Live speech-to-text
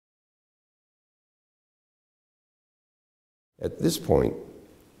At this point,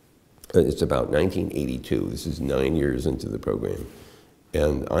 it's about 1982. This is 9 years into the program.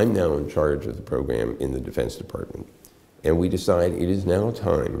 And I'm now in charge of the program in the Defense Department. And we decide it is now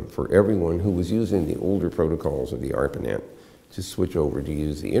time for everyone who was using the older protocols of the Arpanet to switch over to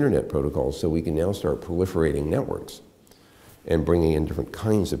use the internet protocols, so we can now start proliferating networks and bringing in different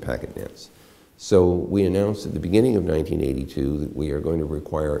kinds of packet nets. So we announced at the beginning of 1982 that we are going to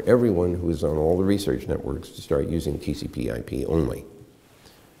require everyone who is on all the research networks to start using TCP/IP only.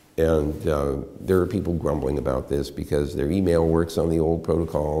 And there are people grumbling about this because their email works on the old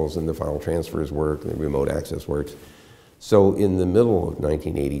protocols and the file transfers work and the remote access works. So in the middle of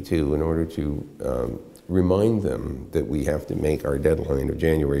 1982, in order to remind them that we have to make our deadline of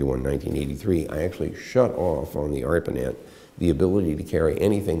January 1, 1983, I actually shut off on the Arpanet the ability to carry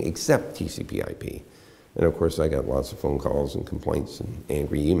anything except TCP/IP. And of course, I got lots of phone calls and complaints and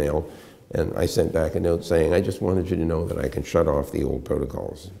angry email. And I sent back a note saying, I just wanted you to know that I can shut off the old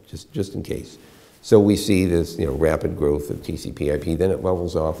protocols, just in case. So we see this rapid growth of TCP/IP. Then it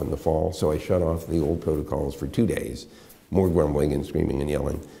levels off in the fall. So I shut off the old protocols for 2 days. More grumbling and screaming and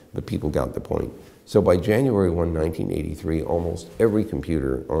yelling, but people got the point. So by January 1, 1983, almost every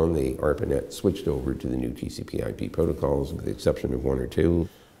computer on the Arpanet switched over to the new TCP/IP protocols, with the exception of 1 or 2.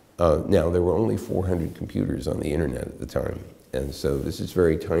 Now, there were only 400 computers on the internet at the time. And so this is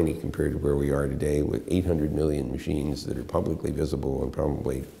very tiny compared to where we are today, with 800 million machines that are publicly visible, and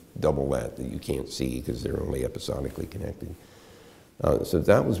probably double that you can't see because they're only episodically connected. So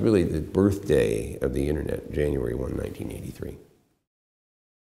that was really the birthday of the internet, January 1, 1983.